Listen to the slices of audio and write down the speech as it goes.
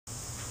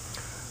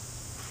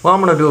Well,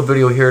 I'm going to do a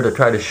video here to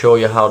try to show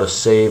you how to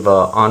save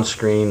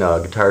on-screen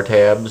guitar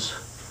tabs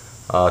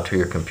to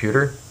your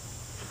computer.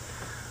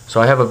 So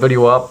I have a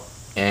video up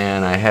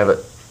and I have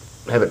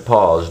it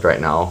paused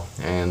right now,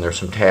 and there's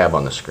some tab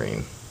on the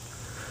screen.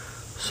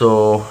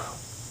 So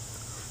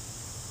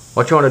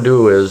what you want to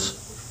do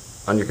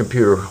is, on your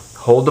computer,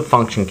 hold the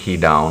function key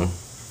down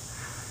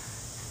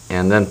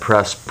and then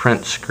press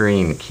print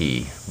screen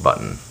key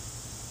button.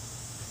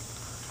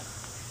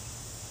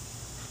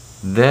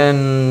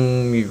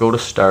 Then you go to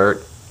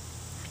start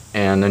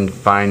and then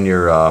find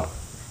your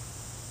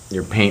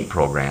paint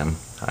program.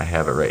 I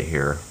have it right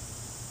here.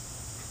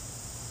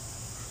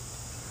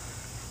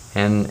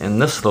 And in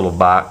this little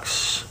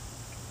box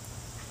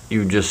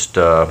you just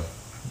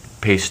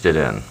paste it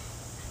in.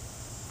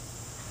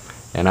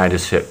 And I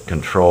just hit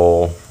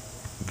Control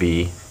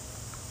V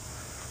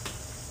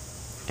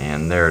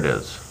and there it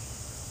is.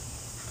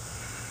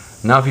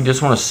 Now if you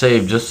just want to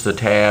save just the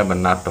tab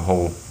and not the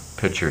whole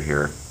picture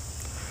here,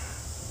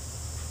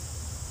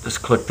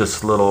 just click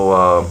this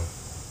little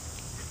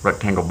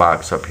rectangle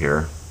box up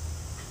here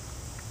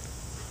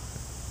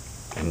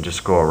and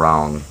just go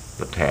around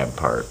the tab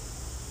part.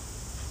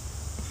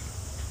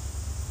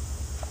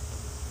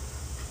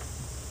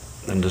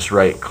 Then just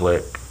right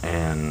click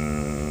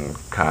and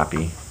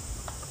copy.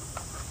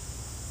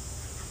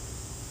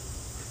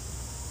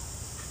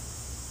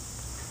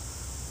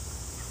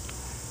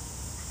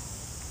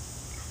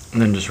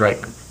 And then just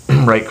right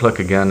click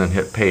again and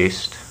hit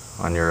paste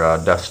on your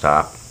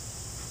desktop.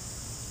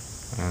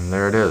 And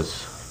there it is.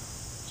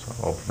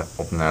 So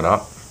open that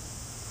up.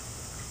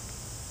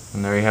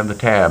 And there you have the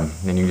tab.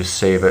 Then you just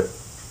save it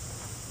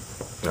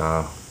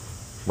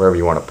wherever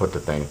you want to put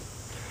the thing.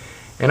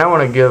 And I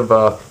want to give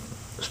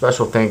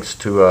special thanks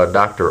to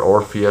Dr.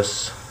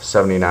 Orpheus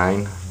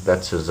 79.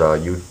 That's his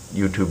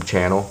YouTube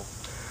channel.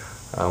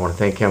 I want to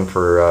thank him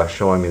for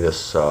showing me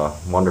this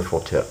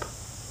wonderful tip.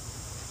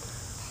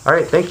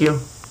 Alright, thank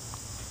you.